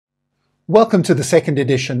Welcome to the second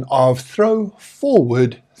edition of Throw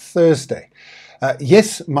Forward Thursday.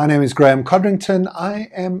 Yes, my name is Graeme Codrington. I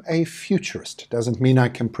am a futurist. Doesn't mean I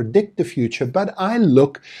can predict the future, but I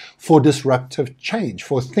look for disruptive change,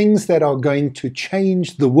 for things that are going to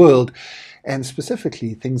change the world, and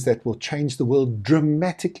specifically things that will change the world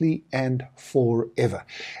dramatically and forever.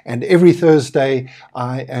 And every Thursday,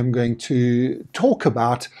 I am going to talk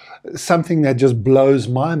about something that just blows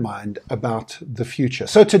my mind about the future.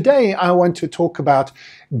 So today, I want to talk about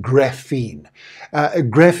graphene.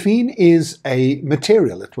 Graphene is a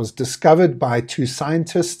material. It was discovered by two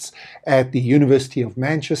scientists at the University of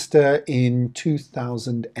Manchester in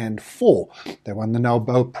 2004. They won the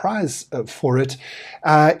Nobel Prize for it.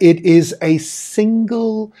 It is a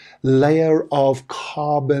single layer of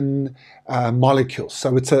carbon molecules.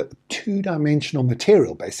 So it's a two-dimensional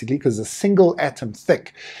material, basically, because it's a single atom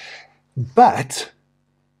thick. But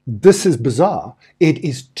this is bizarre. It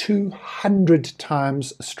is 200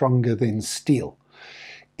 times stronger than steel.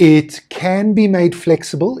 It can be made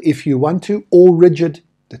flexible if you want to, or rigid.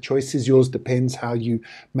 The choice is yours, depends how you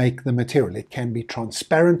make the material. It can be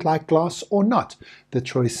transparent like glass or not. The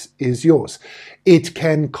choice is yours. It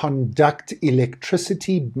can conduct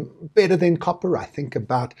electricity better than copper, I think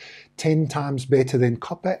about 10 times better than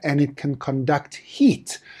copper, and it can conduct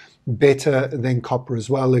heat better than copper as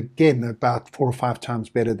well, again about 4 or 5 times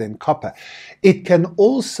better than copper. It can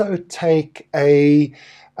also take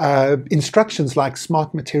instructions like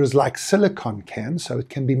smart materials like silicon can, so it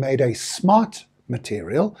can be made a smart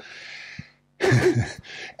material.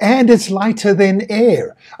 And it's lighter than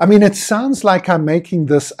air. I mean, it sounds like I'm making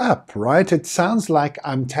this up, right? It sounds like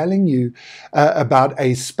I'm telling you about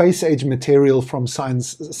a space-age material from some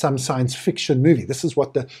science fiction movie. This is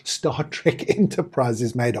what the Star Trek Enterprise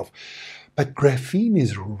is made of. But graphene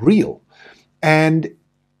is real. And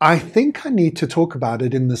I think I need to talk about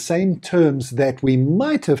it in the same terms that we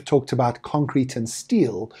might have talked about concrete and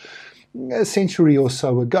steel a century or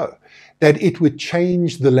so ago. That it would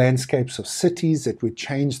change the landscapes of cities, it would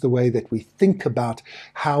change the way that we think about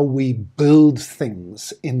how we build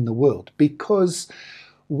things in the world, because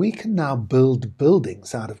we can now build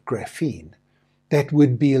buildings out of graphene that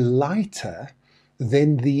would be lighter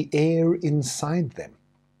than the air inside them,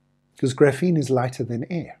 because graphene is lighter than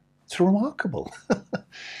air. It's remarkable.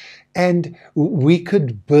 And we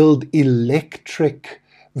could build electric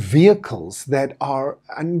vehicles that are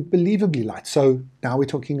unbelievably light. So now we're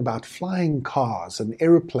talking about flying cars and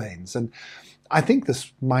aeroplanes, and I think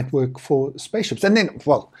this might work for spaceships. And then,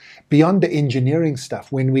 well, beyond the engineering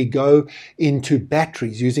stuff, when we go into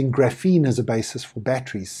batteries, using graphene as a basis for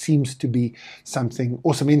batteries seems to be something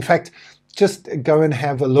awesome. In fact, just go and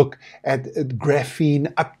have a look at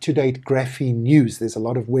graphene, up-to-date graphene news. There's a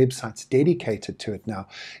lot of websites dedicated to it now.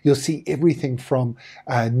 You'll see everything from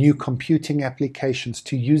new computing applications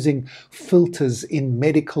to using filters in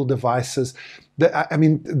medical devices. I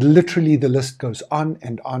mean, literally the list goes on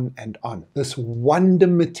and on and on. This wonder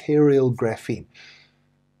material graphene.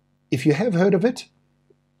 If you have heard of it,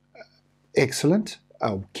 excellent.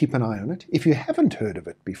 I'll keep an eye on it. If you haven't heard of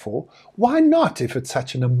it before, why not, if it's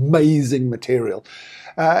such an amazing material?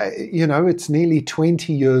 You know, it's nearly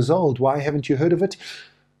 20 years old. Why haven't you heard of it?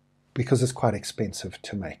 Because it's quite expensive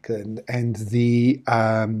to make. And the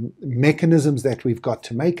mechanisms that we've got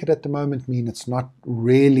to make it at the moment mean it's not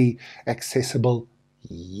really accessible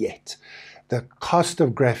yet. The cost of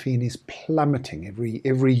graphene is plummeting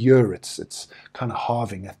every year. It's kind of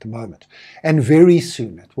halving at the moment, and very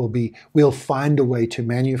soon we'll find a way to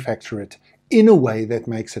manufacture it in a way that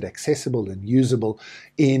makes it accessible and usable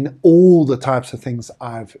in all the types of things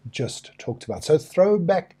I've just talked about. So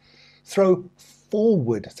throw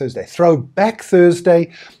forward Thursday, throwback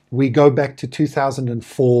Thursday. We go back to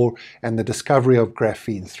 2004 and the discovery of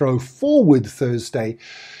graphene. Throw forward Thursday,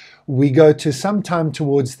 we go to sometime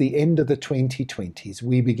towards the end of the 2020s.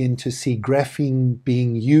 We begin to see graphene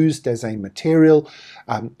being used as a material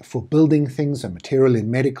for building things, a material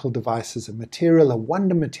in medical devices, a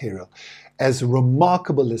wonder material, as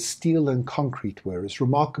remarkable as steel and concrete were, as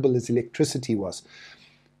remarkable as electricity was,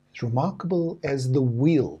 as remarkable as the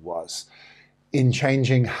wheel was in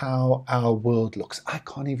changing how our world looks. I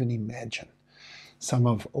can't even imagine some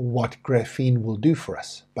of what graphene will do for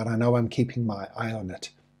us, but I know I'm keeping my eye on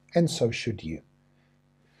it. And so should you.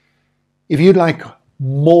 If you'd like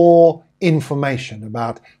more information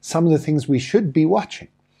about some of the things we should be watching,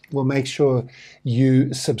 well, make sure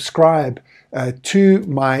you subscribe to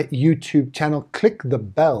my YouTube channel. Click the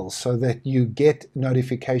bell so that you get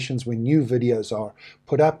notifications when new videos are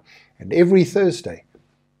put up. And every Thursday,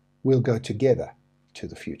 we'll go together to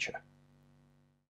the future.